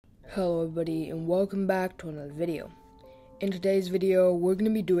Hello everybody and welcome back to another video. In today's video, we're going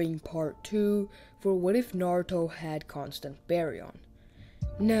to be doing part 2 for what if Naruto had constant baryon.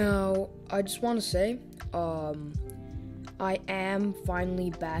 Now, I just want to say, I am finally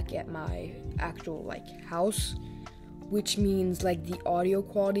back at my actual, house, which means, the audio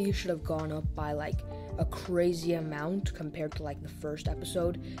quality should have gone up by, a crazy amount compared to, the first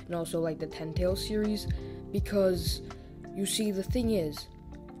episode, and also, the Ten Tails series, because, you see, the thing is,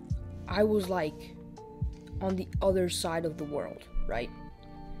 I was, on the other side of the world, right?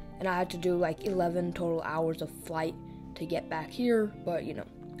 And I had to do, 11 total hours of flight to get back here, but,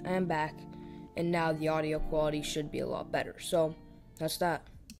 I am back, and now the audio quality should be a lot better, so, that's that.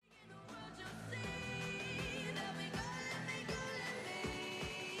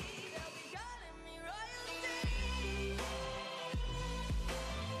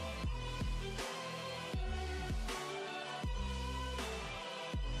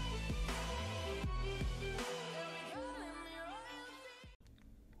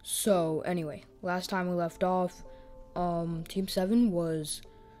 So, anyway, last time we left off, Team 7 was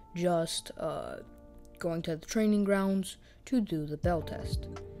just, going to the training grounds to do the bell test.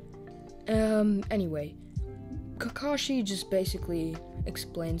 Anyway, Kakashi just basically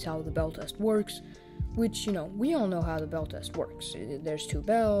explains how the bell test works, which, we all know how the bell test works. There's 2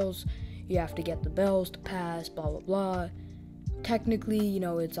 bells, you have to get the bells to pass, blah, blah, blah. Technically,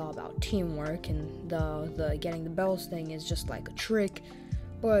 it's all about teamwork, and the getting the bells thing is just like a trick.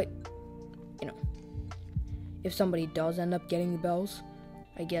 But, if somebody does end up getting the bells,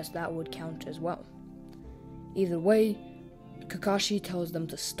 I guess that would count as well. Either way, Kakashi tells them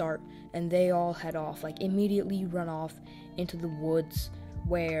to start, and they all head off, immediately run off into the woods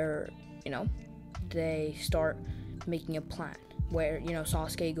where, they start making a plan. Where,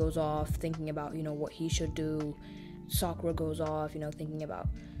 Sasuke goes off thinking about, what he should do. Sakura goes off, thinking about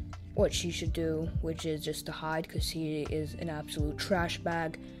what she should do, which is just to hide because he is an absolute trash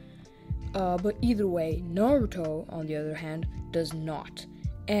bag. But either way, Naruto, on the other hand, does not.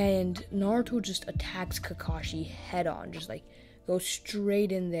 And Naruto just attacks Kakashi head on, just goes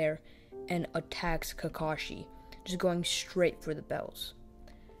straight in there and attacks Kakashi, just going straight for the bells.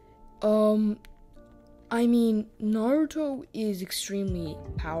 Naruto is extremely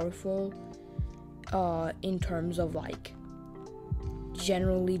powerful, in terms of,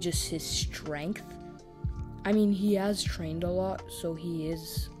 generally just his strength. He has trained a lot, so he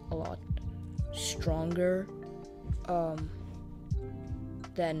is a lot stronger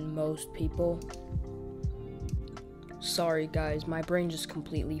than most people. Sorry guys, my brain just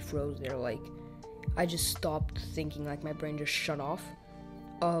completely froze there. I just stopped thinking, my brain just shut off.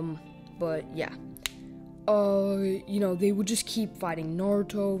 But yeah. They would just keep fighting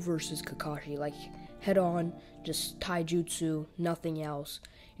Naruto versus Kakashi, head on, just taijutsu, nothing else.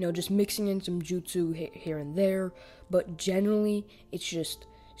 Just mixing in some jutsu here and there, but generally, it's just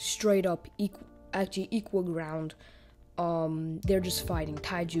straight up equal ground. They're just fighting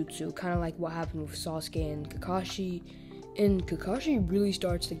taijutsu, kind of like what happened with Sasuke and Kakashi. And Kakashi really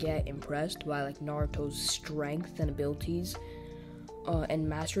starts to get impressed by, Naruto's strength and abilities, and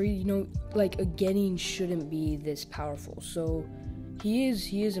mastery. A Genin shouldn't be this powerful, so he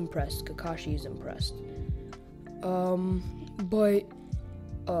is impressed. Kakashi is impressed. But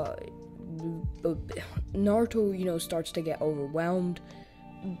Naruto, starts to get overwhelmed,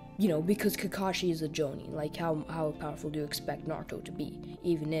 because Kakashi is a Jonin. How powerful do you expect Naruto to be?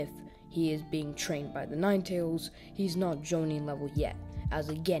 Even if he is being trained by the Nine Tails, he's not Jonin level yet, as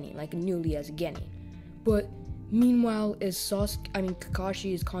a Genin, newly as a Genin. But meanwhile, as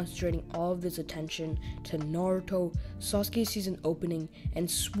Kakashi is concentrating all of his attention to Naruto, Sasuke sees an opening and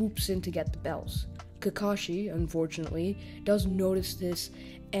swoops in to get the bells. Kakashi, unfortunately, does notice this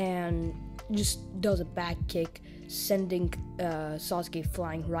and just does a back kick, sending Sasuke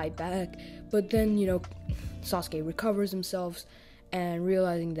flying right back. But then, Sasuke recovers himself and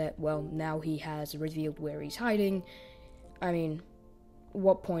realizing that, well, now he has revealed where he's hiding.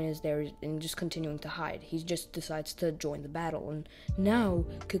 What point is there in just continuing to hide? He just decides to join the battle, and now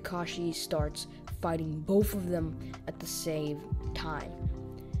Kakashi starts fighting both of them at the same time.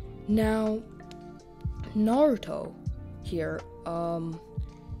 Now, Naruto here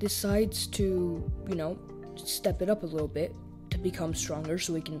decides to, step it up a little bit to become stronger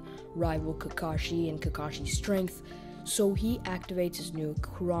so he can rival Kakashi and Kakashi's strength. So he activates his new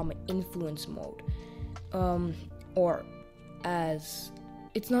Kurama influence mode.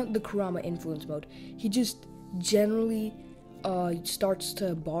 It's not the Kurama influence mode. He just generally starts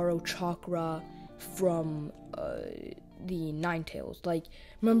to borrow chakra from the Nine Tails. Like,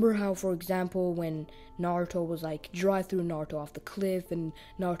 remember how, for example, when Naruto was like, drive through Naruto off the cliff, and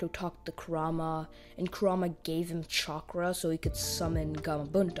Naruto talked to Kurama, and Kurama gave him chakra so he could summon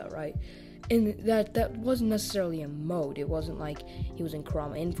Gamabunta, right? And that wasn't necessarily a mode. It wasn't like he was in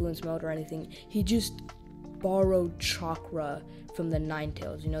Kurama influence mode or anything. He just borrowed chakra from the Nine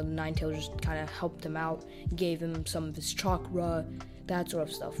Tails. You know, the Nine Tails just kind of helped him out, gave him some of his chakra, that sort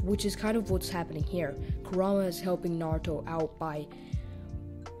of stuff, which is kind of what's happening here. Kurama is helping Naruto out by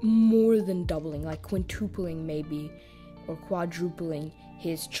more than doubling, like quintupling maybe, or quadrupling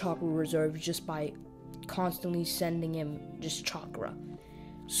his chakra reserve just by constantly sending him just chakra.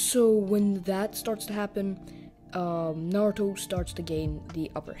 So when that starts to happen, Naruto starts to gain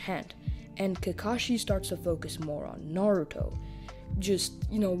the upper hand, and Kakashi starts to focus more on Naruto. Just,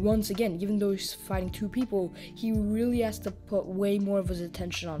 once again, even though he's fighting two people, he really has to put way more of his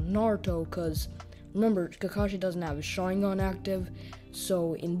attention on Naruto, because remember, Kakashi doesn't have his Sharingan active,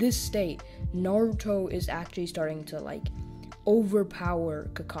 so in this state, Naruto is actually starting to, overpower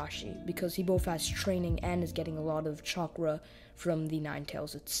Kakashi, because he both has training and is getting a lot of chakra from the Nine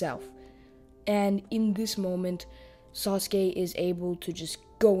Tails itself. And in this moment, Sasuke is able to just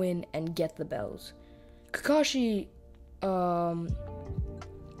go in and get the bells. Kakashi,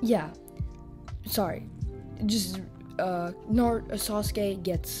 Sasuke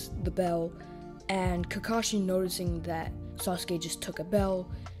gets the bell, and Kakashi, noticing that Sasuke just took a bell,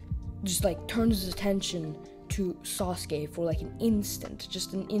 just turns his attention to Sasuke for an instant,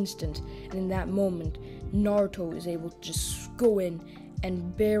 and in that moment, Naruto is able to just go in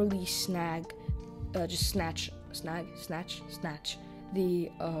and barely snatch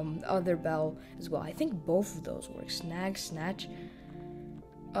the other bell as well. I think both of those work. Snatch.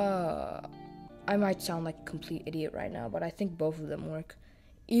 I might sound like a complete idiot right now, but I think both of them work.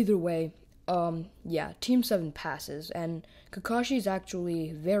 Either way, Team 7 passes, and Kakashi is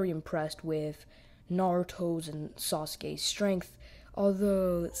actually very impressed with Naruto's and Sasuke's strength,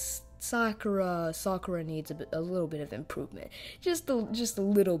 although Sakura needs a little bit of improvement. Just a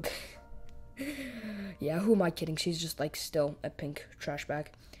little bit. Yeah, who am I kidding? She's just still a pink trash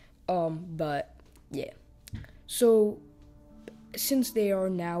bag. But yeah. So since they are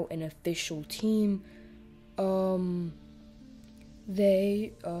now an official team,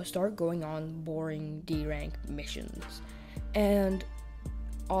 they start going on boring D rank missions, and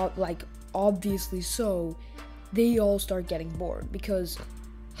obviously so, they all start getting bored because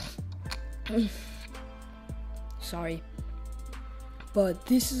sorry, but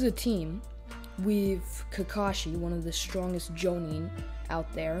this is a team with Kakashi, one of the strongest Jonin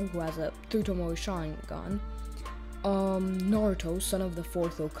out there, who has a Tsutomu Sharingan, Naruto, son of the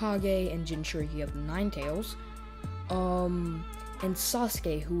 4th Hokage and Jinchuriki of the Nine Tails, and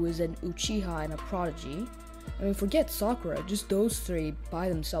Sasuke, who is an Uchiha and a prodigy. I mean, forget Sakura, just those three by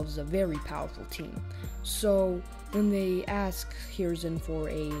themselves is a very powerful team. So when they ask Hiruzen for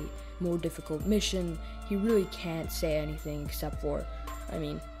a more difficult mission, he really can't say anything except for,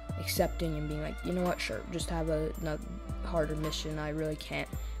 accepting and being like, you know what, sure, just have a harder mission. I really can't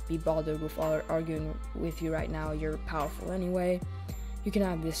be bothered with arguing with you right now. You're powerful anyway. You can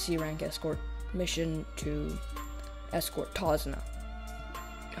have this C rank escort mission to escort Tazuna.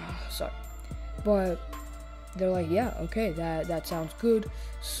 Sorry. But they're like, yeah, okay, that sounds good.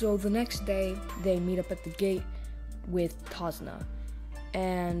 So the next day, they meet up at the gate with Tazuna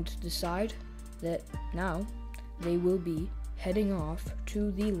and decide that now they will be heading off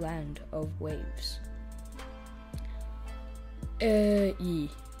to the land of waves.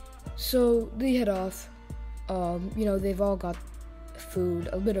 So they head off. They've all got food,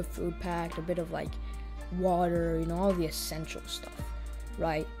 a bit of food packed, a bit of water, all the essential stuff,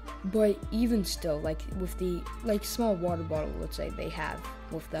 right? But even still, with the small water bottle, let's say they have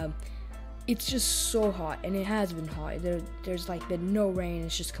with them, it's just so hot, and it has been hot. There's been no rain.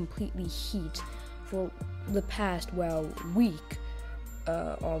 It's just completely heat for the past week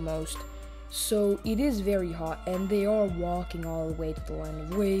almost. So it is very hot, and they are walking all the way to the land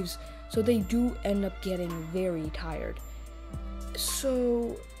of waves, so they do end up getting very tired.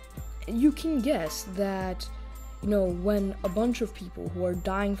 So you can guess that, when a bunch of people who are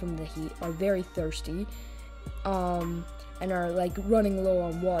dying from the heat are very thirsty, and are running low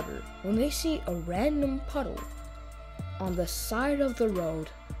on water, when they see a random puddle on the side of the road,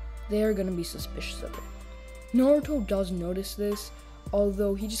 they're gonna be suspicious of it. Naruto does notice this,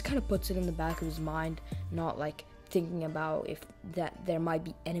 although he just kind of puts it in the back of his mind, not thinking about if that there might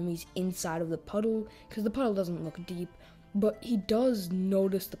be enemies inside of the puddle, because the puddle doesn't look deep. But he does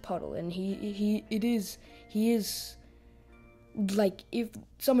notice the puddle, and he is if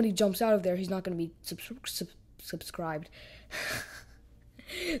somebody jumps out of there, he's not going to be subscribed.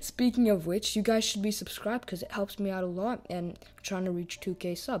 Speaking of which, you guys should be subscribed because it helps me out a lot, and I'm trying to reach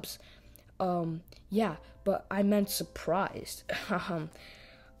 2K subs. Yeah, but I meant surprised.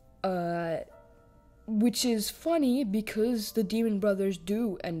 Which is funny because the Demon Brothers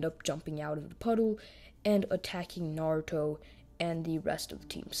do end up jumping out of the puddle and attacking Naruto and the rest of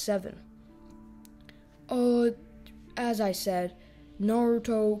Team 7. As I said,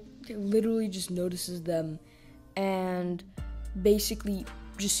 Naruto literally just notices them and basically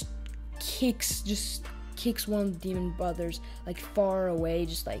just kicks one of the Demon Brothers like far away,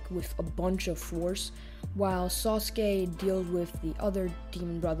 just like with a bunch of force, while Sasuke deals with the other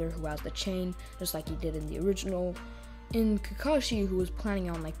Demon Brother who has the chain, just like he did in the original, and Kakashi, who was planning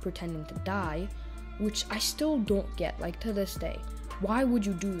on like pretending to die, which I still don't get, like to this day. Why would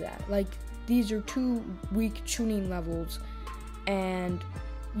you do that? Like, these are two weak Chunin levels, and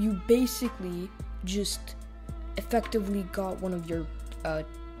you basically just effectively got one of your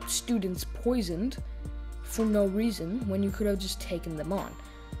students poisoned for no reason when you could have just taken them on.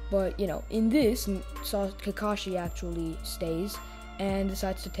 But, you know, in this, Kakashi actually stays and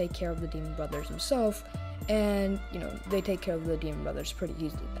decides to take care of the Demon Brothers himself, and, you know, they take care of the Demon Brothers pretty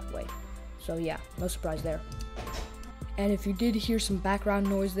easily that way. So yeah, no surprise there. And if you did hear some background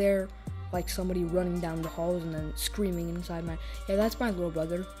noise there, like somebody running down the halls and then screaming inside yeah, that's my little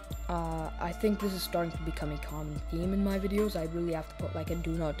brother. I think this is starting to become a common theme in my videos. I really have to put like a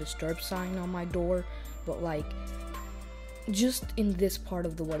do not disturb sign on my door, but like, just in this part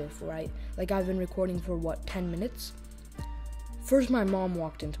of the what if, right? Like, I've been recording for 10 minutes? First my mom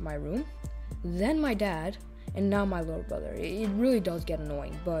walked into my room, then my dad, and now my little brother. It really does get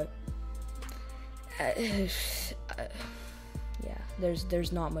annoying, but yeah,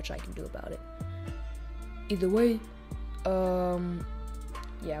 there's not much I can do about it. Either way,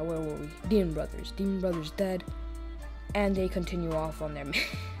 yeah, where were we? Demon Brothers dead, and they continue off on their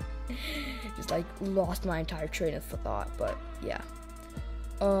just like lost my entire train of thought, but yeah.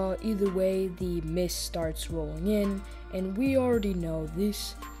 Either way, the mist starts rolling in, and we already know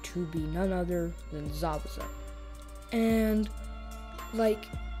this to be none other than Zabuza. And like,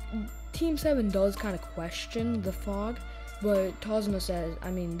 Team 7 does kind of question the fog, but Tazuna says, I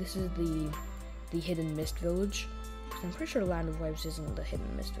mean, this is the Hidden Mist Village. I'm pretty sure Land of Waves isn't the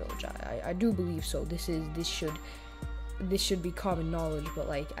Hidden Mist Village. I do believe so. This should be common knowledge, but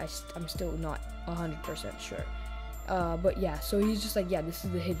like I'm still not 100% sure. But yeah, so he's just like, yeah, this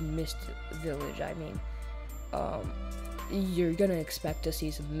is the Hidden Mist Village. I mean, you're gonna expect to see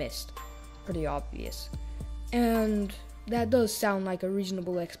some mist, pretty obvious, and that does sound like a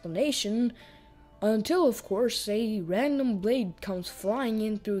reasonable explanation, until of course a random blade comes flying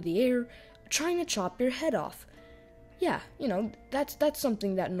in through the air, trying to chop your head off. Yeah, you know, that's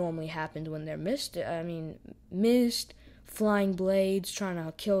something that normally happens when they're mist. I mean, mist, flying blades, trying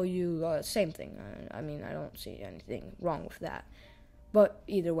to kill you, same thing. I mean, I don't see anything wrong with that. But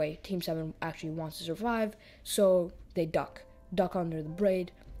either way, Team 7 actually wants to survive, so they duck under the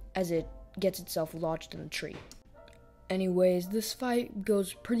blade as it gets itself lodged in the tree. Anyways, this fight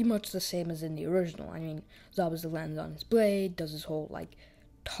goes pretty much the same as in the original. I mean, Zabuza lands on his blade, does his whole, like,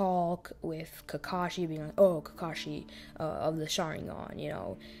 talk with Kakashi, being like, oh, Kakashi of the Sharingan, you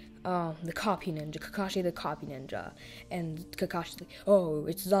know, the copy ninja, Kakashi the copy ninja, and Kakashi's like, oh,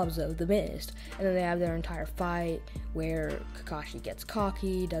 it's Zabuza of the Mist, and then they have their entire fight where Kakashi gets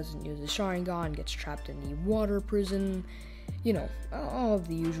cocky, doesn't use his Sharingan, gets trapped in the water prison, you know, all of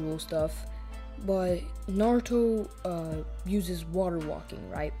the usual stuff. But Naruto uses water walking,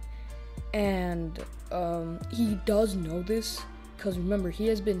 right? And he does know this, because remember, he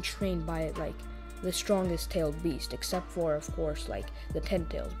has been trained by like the strongest tailed beast, except for, of course, like the 10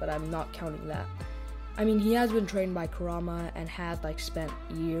 tails, but I'm not counting that. I mean, he has been trained by Kurama and has like spent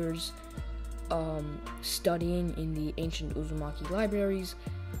years studying in the ancient Uzumaki libraries.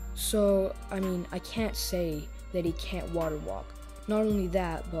 So, I mean, I can't say that he can't water walk. Not only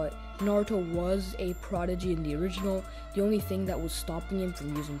that, but Naruto was a prodigy in the original. The only thing that was stopping him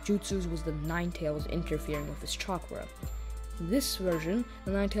from using jutsus was the 9 tails interfering with his chakra. In this version,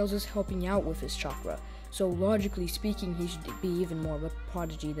 the 9 tails is helping out with his chakra, so logically speaking, he should be even more of a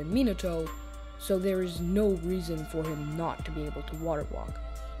prodigy than Minato, so there is no reason for him not to be able to water walk.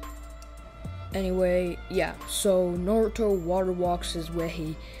 Anyway, yeah, so Naruto water walks his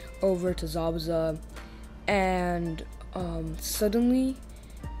way over to Zabuza, and suddenly,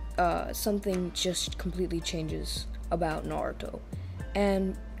 something just completely changes about Naruto.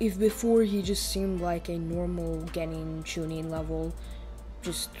 And if before he just seemed like a normal Genin Chunin level,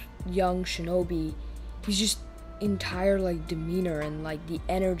 just young shinobi, he's just entire like demeanor and like the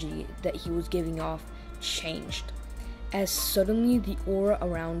energy that he was giving off changed, as suddenly the aura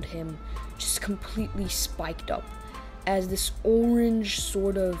around him just completely spiked up, as this orange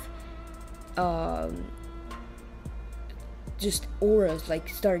sort of just auras like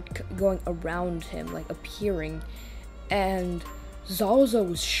started going around him, like appearing, and Zabuza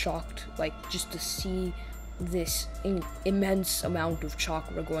was shocked, like just to see this immense amount of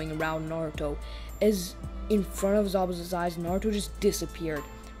chakra going around Naruto, as in front of Zabuza's eyes, Naruto just disappeared,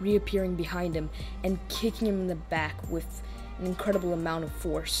 reappearing behind him and kicking him in the back with an incredible amount of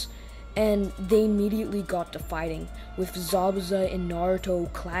force. And they immediately got to fighting, with Zabuza and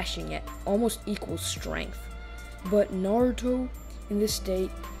Naruto clashing at almost equal strength. But Naruto, in this state,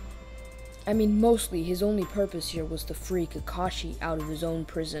 I mean, mostly his only purpose here was to free Kakashi out of his own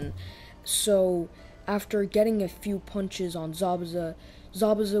prison. So, after getting a few punches on Zabuza,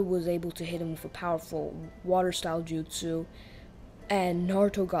 Zabuza was able to hit him with a powerful water-style jutsu, and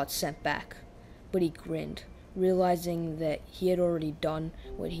Naruto got sent back. But he grinned, realizing that he had already done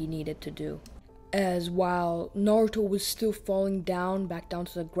what he needed to do. As while Naruto was still falling back down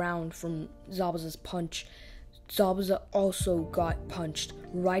to the ground from Zabuza's punch, Zabuza also got punched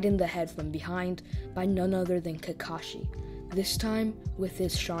right in the head from behind by none other than Kakashi, this time with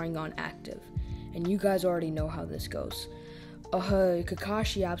his Sharingan active. And you guys already know how this goes.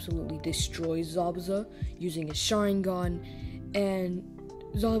 Kakashi absolutely destroys Zabuza using his Sharingan, and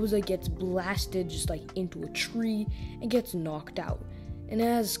Zabuza gets blasted just like into a tree and gets knocked out. And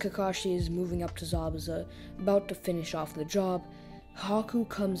as Kakashi is moving up to Zabuza, about to finish off the job, Haku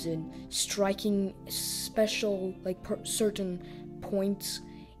comes in, striking special, certain points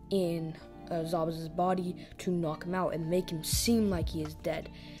in Zabuza's body to knock him out and make him seem like he is dead,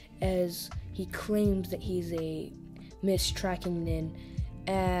 as he claims that he's a mistracking nin,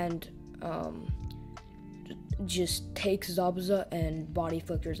 and just takes Zabuza and body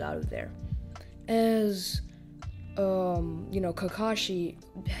flickers out of there. As Kakashi,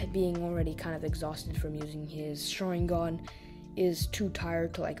 being already kind of exhausted from using his Sharingan, is too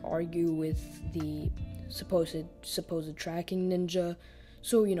tired to argue with the supposed tracking ninja,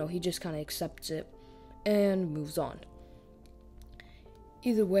 so he just kind of accepts it and moves on.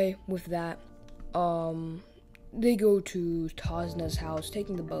 Either way, with that, they go to Tasuna's house,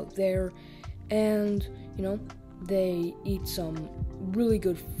 taking the boat there, and they eat some really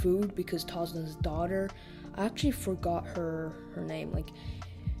good food because Tasuna's daughter, I actually forgot her name.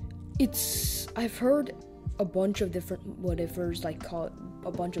 I've heard a bunch of different whatevers, call it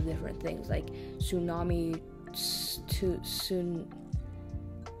a bunch of different things, like tsunami,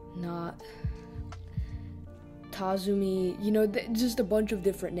 not Tazumi, just a bunch of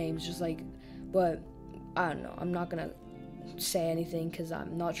different names, but I don't know, I'm not gonna say anything because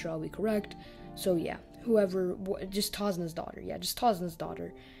I'm not sure I'll be correct. So yeah, just Tasuna's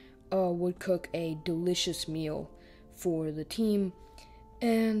daughter, would cook a delicious meal for the team.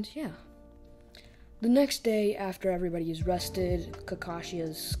 And yeah, the next day, after everybody is rested, Kakashi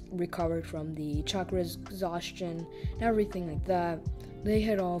has recovered from the chakra exhaustion and everything like that, they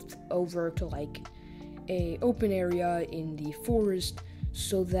head off over to a open area in the forest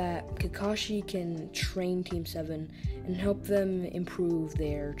so that Kakashi can train Team 7 and help them improve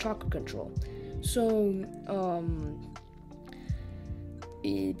their chakra control. So,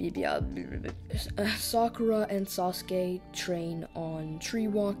 Sakura and Sasuke train on tree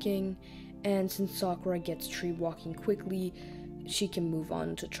walking, and since Sakura gets tree walking quickly, she can move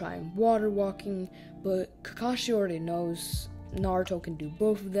on to trying water walking, but Kakashi already knows Naruto can do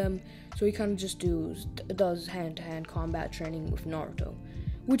both of them, so he kind of just does hand-to-hand combat training with Naruto,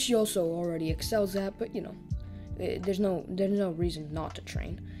 which he also already excels at, but there's no reason not to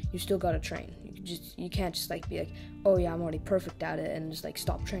train. You still gotta train. You can't just be like, oh yeah, I'm already perfect at it, and just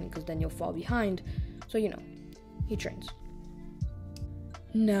stop training, because then you'll fall behind. So he trains.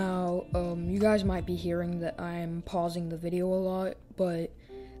 Now, you guys might be hearing that I'm pausing the video a lot, but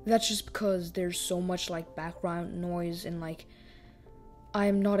that's just because there's so much background noise, and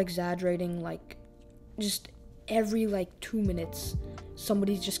I'm not exaggerating, just every 2 minutes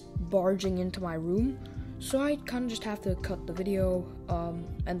somebody's just barging into my room. So I kind of just have to cut the video,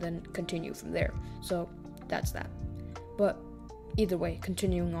 and then continue from there. So that's that. But either way,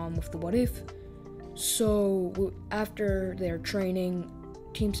 continuing on with the what if. So after their training,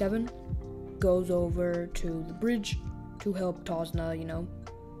 Team 7 goes over to the bridge to help Tasuna,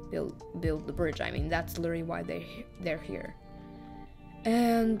 build the bridge. I mean, that's literally why they're here.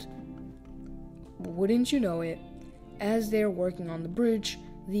 And wouldn't you know it, as they're working on the bridge,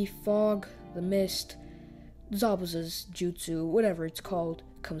 the fog, the mist, Zabuza's jutsu, whatever it's called,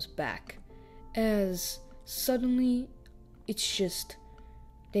 comes back, as suddenly it's just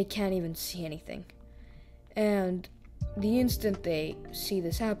they can't even see anything, And the instant they see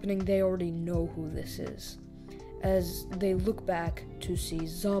this happening, they already know who this is, as they look back to see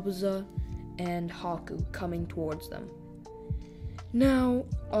Zabuza and Haku coming towards them. Now,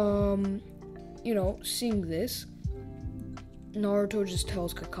 seeing this, Naruto just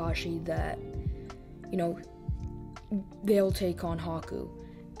tells Kakashi that, they'll take on Haku,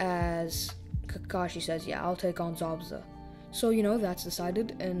 as Kakashi says, yeah, I'll take on Zabuza. So, that's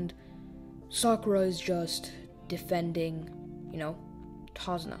decided, and Sakura is just defending,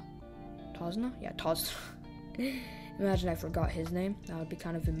 Tazuna. Tazuna? Yeah, Tazuna. Imagine I forgot his name. That would be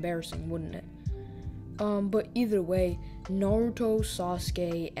kind of embarrassing, wouldn't it? But either way, Naruto,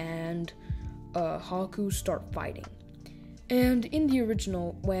 Sasuke, and Haku start fighting. And in the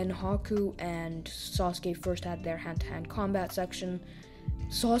original, when Haku and Sasuke first had their hand-to-hand combat section,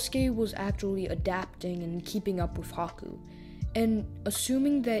 Sasuke was actually adapting and keeping up with Haku. And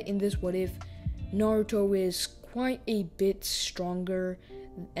assuming that in this what if, Naruto is quite a bit stronger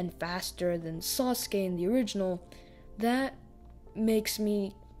and faster than Sasuke in the original, that makes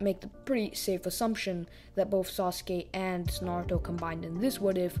me make the pretty safe assumption that both Sasuke and Naruto combined in this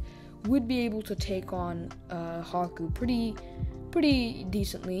what if would be able to take on Haku pretty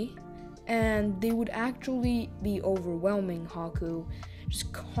decently, and they would actually be overwhelming Haku,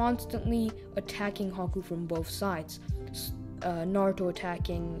 just constantly attacking Haku from both sides. Naruto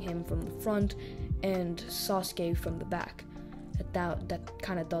attacking him from the front and Sasuke from the back. That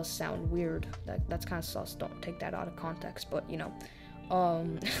kind of does sound weird. That's kind of sus. Don't take that out of context, but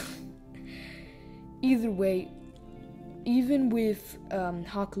either way, even with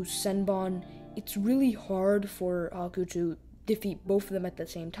Haku's Senbon, it's really hard for Haku to defeat both of them at the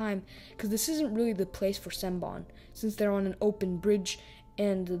same time, because this isn't really the place for Senbon, since they're on an open bridge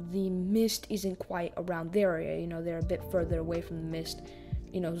and the mist isn't quite around their area. They're a bit further away from the mist.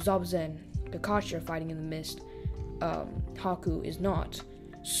 Zabuza and Kakashi are fighting in the mist. Haku is not.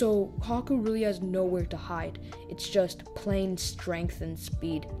 So Haku really has nowhere to hide. It's just plain strength and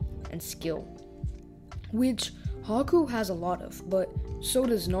speed and skill, which Haku has a lot of, but so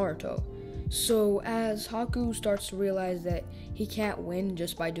does Naruto. So as Haku starts to realize that he can't win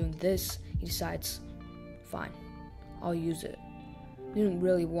just by doing this, he decides, fine, I'll use it. Didn't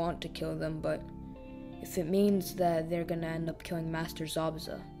really want to kill them, but if it means that they're gonna end up killing Master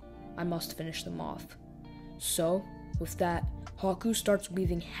Zabuza, I must finish them off. So, with that, Haku starts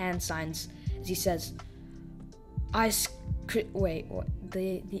weaving hand signs as he says, the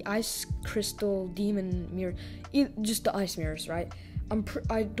ice crystal demon mirror, just the ice mirrors, right?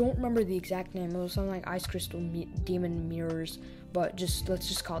 I don't remember the exact name. It was something like ice crystal demon mirrors, but let's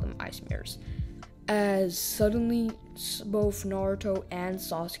just call them ice mirrors. As suddenly both Naruto and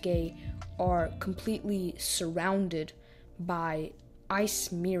Sasuke are completely surrounded by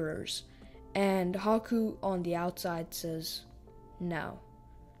ice mirrors, and Haku on the outside says, now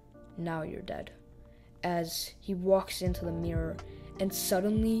you're dead, as he walks into the mirror and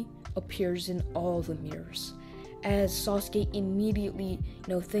suddenly appears in all the mirrors, as Sasuke immediately,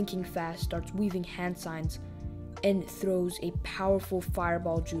 thinking fast, starts weaving hand signs and throws a powerful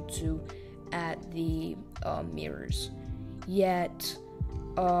fireball jutsu at the mirrors. Yet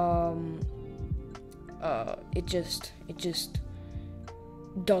it just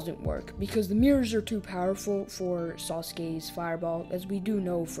doesn't work, because the mirrors are too powerful for Sasuke's fireball. As we do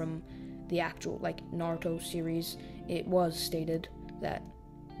know from the actual Naruto series, it was stated that,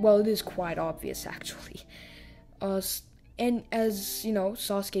 well, it is quite obvious actually. And as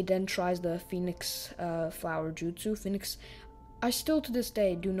Sasuke then tries the Phoenix Flower Jutsu. I still to this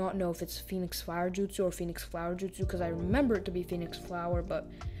day do not know if it's Phoenix Fire Jutsu or Phoenix Flower Jutsu, because I remember it to be Phoenix Flower, but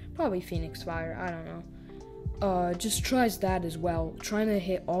probably Phoenix Fire, I don't know. Just tries that as well, trying to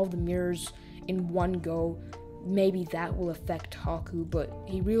hit all the mirrors in one go. Maybe that will affect Haku, but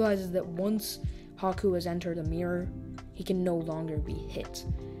he realizes that once Haku has entered a mirror, he can no longer be hit.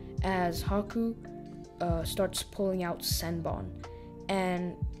 As Haku starts pulling out Senbon,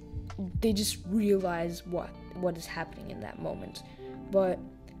 and they just realize what is happening in that moment. But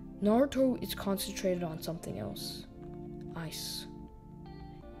Naruto is concentrated on something else. Ice.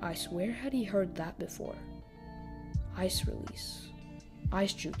 Where had he heard that before? Ice release.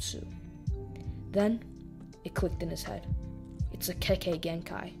 Ice jutsu. Then, it clicked in his head. It's a Kekkei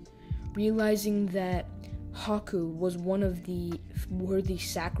Genkai. Realizing that Haku was one of the worthy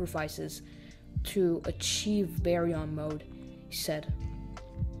sacrifices to achieve baryon mode, he said,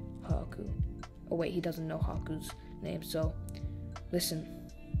 Haku. Oh wait, he doesn't know Haku's name, so listen,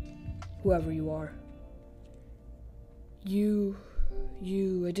 whoever you are. I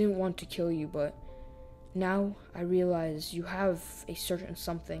didn't want to kill you, but now I realize you have a certain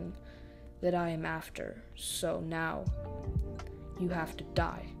something that I am after, so now you have to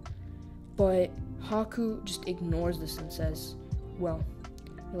die. But Haku just ignores this and says, well,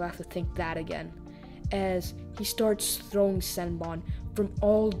 you'll have to think that again, as he starts throwing Senbon from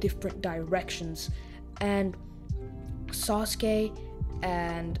all different directions, and Sasuke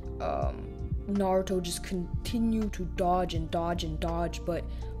and Naruto just continue to dodge and dodge and dodge, but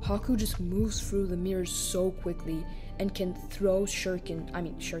Haku just moves through the mirrors so quickly and can throw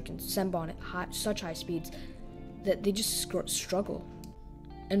Senbon at such high speeds that they just struggle.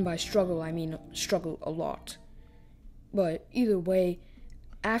 And by struggle, I mean struggle a lot. But either way,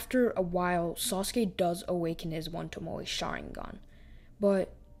 after a while, Sasuke does awaken his One Tomoe Sharingan.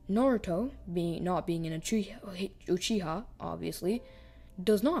 But Naruto, not being an Uchiha, obviously,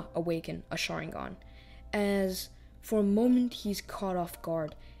 does not awaken a Sharingan, as for a moment he's caught off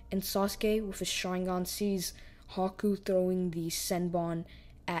guard, and Sasuke with his Sharingan sees Haku throwing the Senbon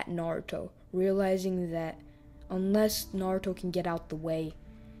at Naruto, realizing that unless Naruto can get out the way,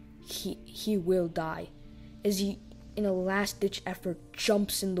 he will die, as he, in a last-ditch effort,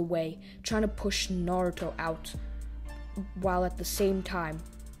 jumps in the way, trying to push Naruto out, while at the same time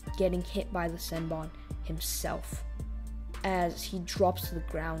getting hit by the Senbon himself, as he drops to the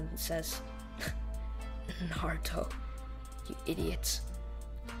ground and says, Naruto, you idiot,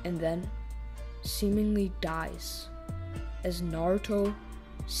 and then seemingly dies. As Naruto,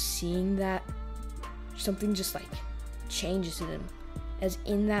 seeing that, something just like changes in him, as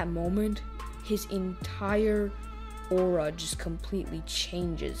in that moment, his entire aura just completely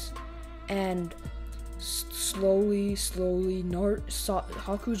changes, and slowly,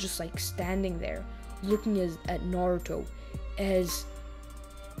 Haku's just like standing there, looking at Naruto, as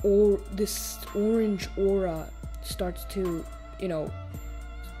this orange aura starts to,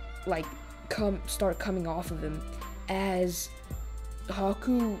 start coming off of him, as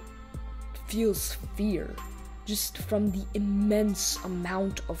Haku feels fear just from the immense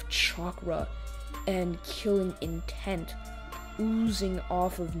amount of chakra and killing intent oozing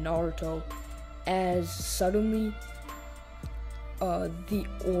off of Naruto, as suddenly the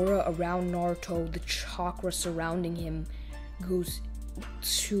aura around Naruto, the chakra surrounding him, goes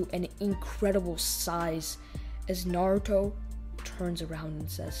to an incredible size, as Naruto turns around and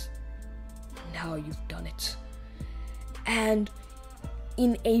says, now you've done it. And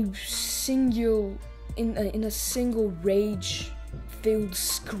in a single rage-filled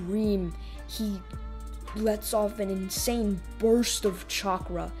scream, he lets off an insane burst of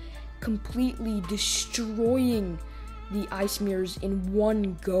chakra, completely destroying the ice mirrors in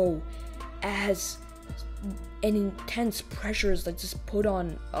one go, as an intense pressure is just put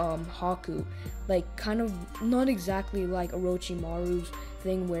on Haku, kind of not exactly like Orochimaru's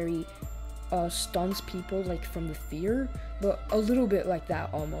thing where he stuns people from the fear, but a little bit like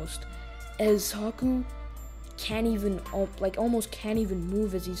that almost, as Haku can't even almost can't even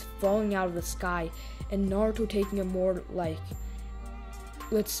move as he's falling out of the sky, and Naruto taking a more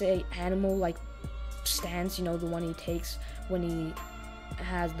let's say animal stance, the one he takes when he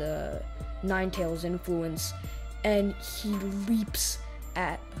has the Nine Tails influence, and he leaps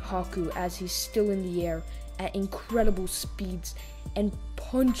at Haku as he's still in the air at incredible speeds and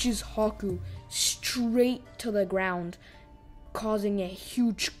punches Haku straight to the ground, causing a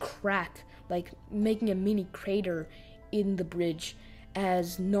huge crack, making a mini crater in the bridge,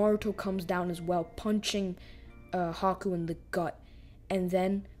 as Naruto comes down as well, punching Haku in the gut, and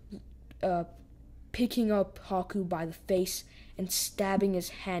then picking up Haku by the face and stabbing his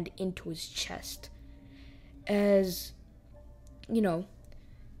hand into his chest. As,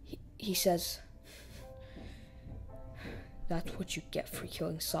 he says, that's what you get for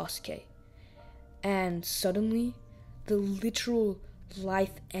killing Sasuke. And suddenly, the literal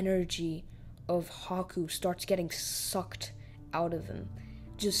life energy of Haku starts getting sucked out of him.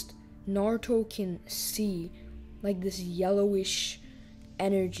 Just Naruto can see this yellowish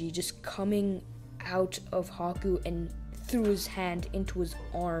energy just coming out of Haku and through his hand into his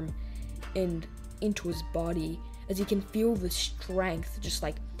arm and into his body, as he can feel the strength just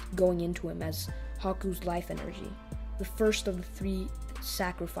going into him as Haku's life energy, the first of the 3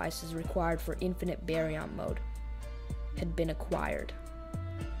 sacrifices required for infinite baryon mode, had been acquired.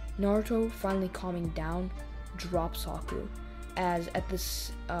 Naruto, finally calming down, drops Haku, as at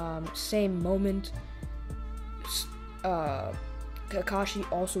this same moment,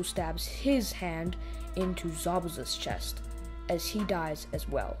 Kakashi also stabs his hand into Zabuza's chest, as he dies as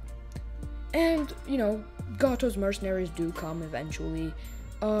well. And, Gato's mercenaries do come eventually,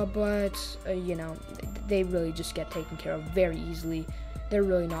 but they really just get taken care of very easily. They're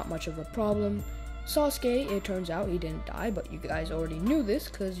really not much of a problem, Sasuke, it turns out he didn't die, but you guys already knew this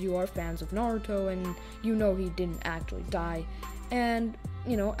because you are fans of Naruto and you know he didn't actually die. And,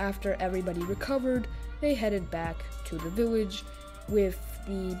 after everybody recovered, they headed back to the village with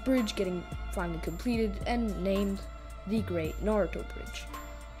the bridge getting finally completed and named the Great Naruto Bridge.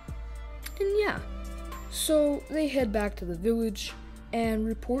 And yeah, so they head back to the village and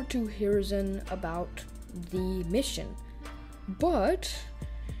report to Hiruzen about the mission. But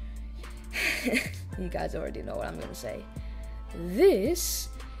you guys already know what I'm gonna say. This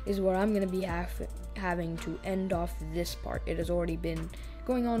is where I'm gonna be having to end off this part. It has already been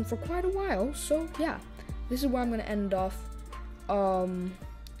going on for quite a while, so yeah, this is where I'm gonna end off.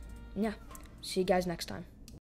 Yeah, see you guys next time.